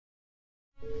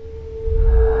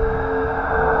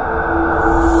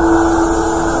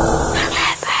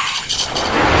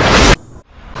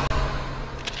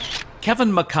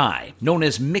Kevin Mckay, known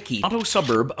as Mickey, Toronto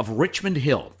suburb of Richmond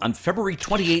Hill, on February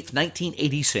 28,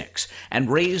 1986, and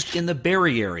raised in the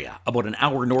Barrie area, about an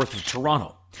hour north of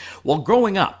Toronto. While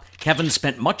growing up, Kevin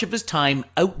spent much of his time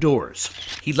outdoors.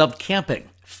 He loved camping,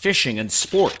 fishing, and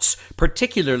sports,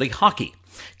 particularly hockey.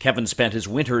 Kevin spent his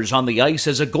winters on the ice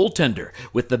as a goaltender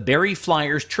with the Barrie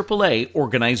Flyers AAA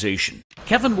organization.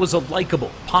 Kevin was a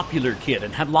likable, popular kid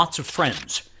and had lots of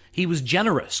friends. He was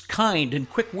generous, kind, and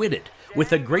quick-witted,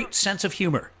 with a great sense of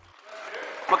humor.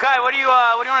 Mckay, what do you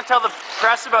want to tell the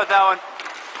press about that one?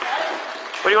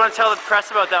 What do you want to tell the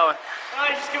press about that one? I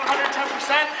just give 110%.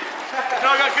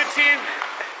 I got a good team.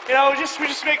 We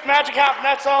just make magic happen,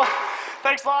 that's all.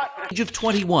 Thanks a lot. At the age of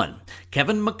 21,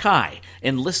 Kevin Mckay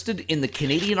enlisted in the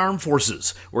Canadian Armed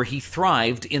Forces, where he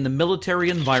thrived in the military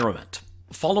environment.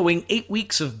 Following 8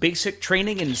 weeks of basic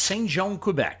training in Saint-Jean,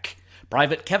 Quebec,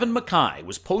 Private Kevin Mckay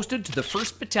was posted to the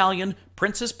 1st Battalion,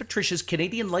 Princess Patricia's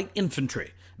Canadian Light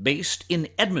Infantry, based in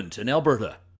Edmonton,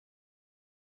 Alberta.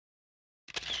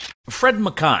 Fred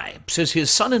Mckay says his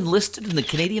son enlisted in the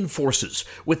Canadian Forces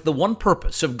with the one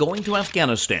purpose of going to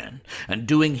Afghanistan and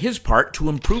doing his part to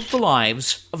improve the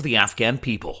lives of the Afghan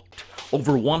people.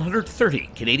 Over 130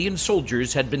 Canadian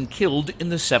soldiers had been killed in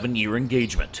the 7-year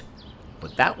engagement.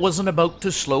 But that wasn't about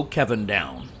to slow Kevin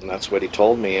down. And that's what he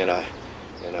told me in a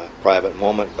private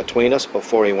moment between us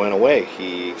before he went away.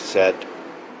 He said,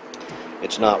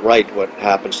 it's not right what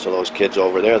happens to those kids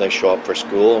over there. They show up for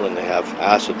school and they have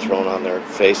acid thrown on their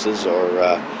faces,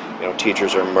 or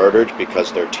teachers are murdered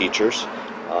because they're teachers.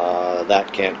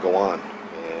 That can't go on.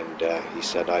 And he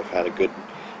said, I've had a good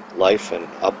life and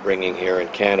upbringing here in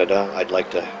Canada. I'd like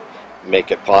to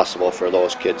make it possible for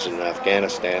those kids in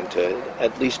Afghanistan to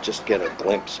at least just get a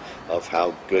glimpse of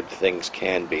how good things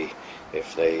can be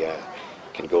if they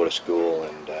can go to school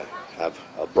and have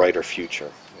a brighter future.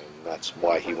 And that's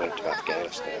why he went to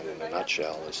Afghanistan, in a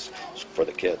nutshell, is for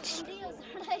the kids.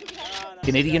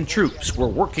 Canadian troops were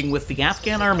working with the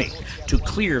Afghan army to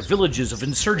clear villages of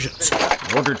insurgents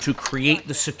in order to create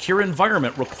the secure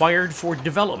environment required for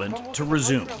development to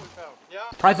resume.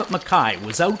 Private Mckay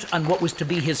was out on what was to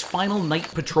be his final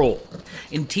night patrol.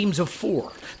 In teams of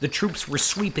 4, the troops were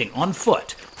sweeping on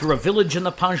foot through a village in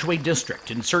the Panjwai district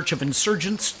in search of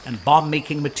insurgents and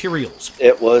bomb-making materials.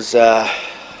 It was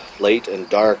late and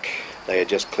dark. They had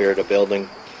just cleared a building.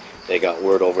 They got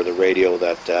word over the radio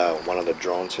that one of the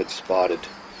drones had spotted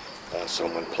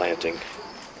someone planting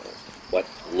what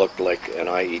looked like an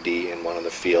IED in one of the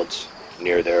fields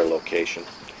near their location.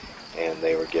 And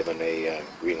they were given a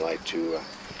green light to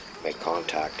make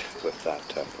contact with that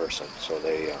person. So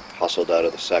they hustled out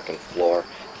of the 2nd floor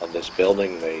of this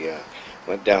building. They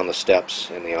went down the steps,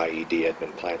 and the IED had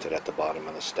been planted at the bottom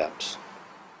of the steps.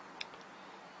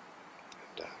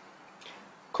 And,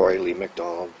 Corey Lee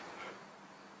McDonald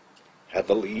had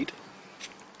the lead.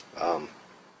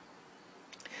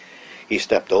 He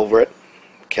stepped over it.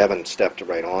 Kevin stepped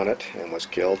right on it and was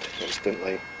killed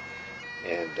instantly.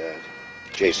 And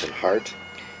Jason Hart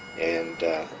and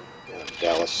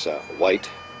Dallas White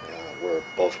were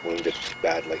both wounded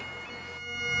badly.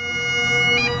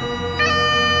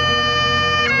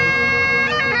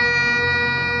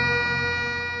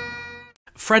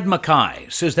 Fred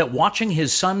Mckay says that watching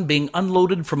his son being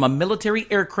unloaded from a military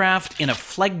aircraft in a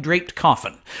flag-draped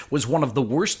coffin was one of the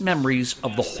worst memories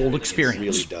of the whole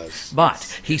experience. It really does.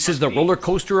 But he says the roller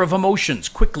coaster of emotions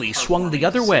quickly swung the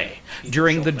other way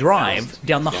during the drive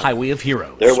down the Highway of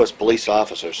Heroes. There was police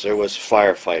officers, there was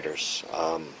firefighters,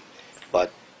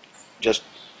 but just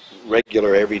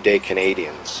regular everyday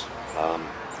Canadians.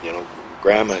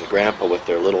 Grandma and Grandpa with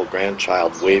their little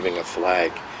grandchild waving a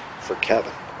flag for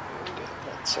Kevin.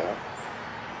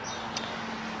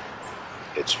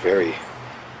 It's very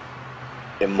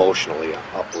emotionally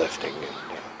uplifting,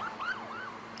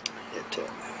 and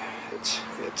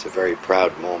it's a very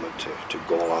proud moment to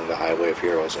go along the Highway of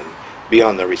Heroes and be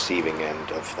on the receiving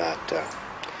end of that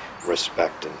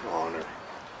respect and honor.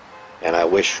 And I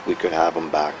wish we could have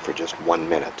him back for just 1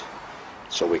 minute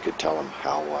so we could tell him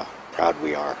how proud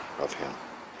we are of him.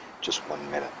 Just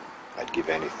 1 minute. I'd give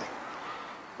anything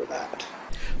for that.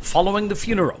 Following the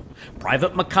funeral,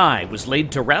 Private Mckay was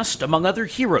laid to rest among other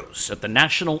heroes at the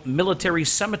National Military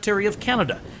Cemetery of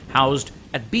Canada, housed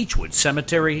at Beechwood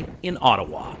Cemetery in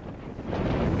Ottawa.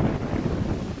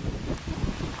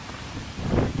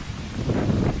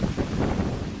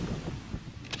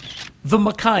 The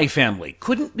Mckay family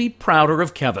couldn't be prouder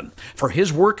of Kevin for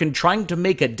his work in trying to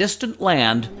make a distant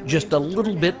land just a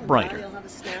little bit brighter.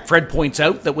 Fred points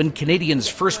out that when Canadians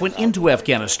first went into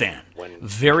Afghanistan,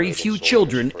 very few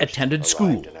children attended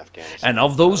school, and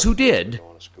of those who did,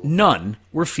 none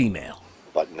were female.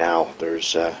 But now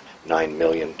there's 9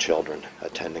 million children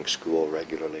attending school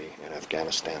regularly in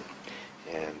Afghanistan.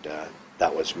 And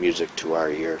that was music to our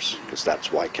ears, because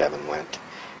that's why Kevin went.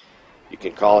 You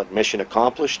can call it mission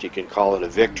accomplished, you can call it a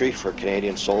victory for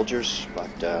Canadian soldiers, but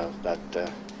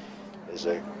that is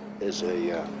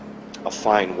a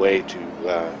fine way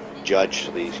to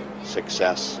judge the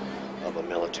success of a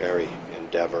military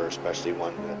endeavor, especially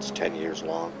one that's 10 years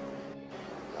long.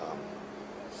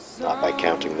 Not by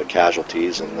counting the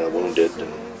casualties and the wounded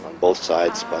and on both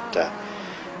sides, but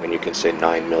when you can say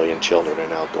 9 million children are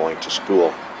now going to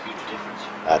school,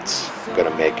 that's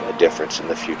going to make a difference in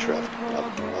the future of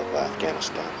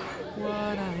Afghanistan.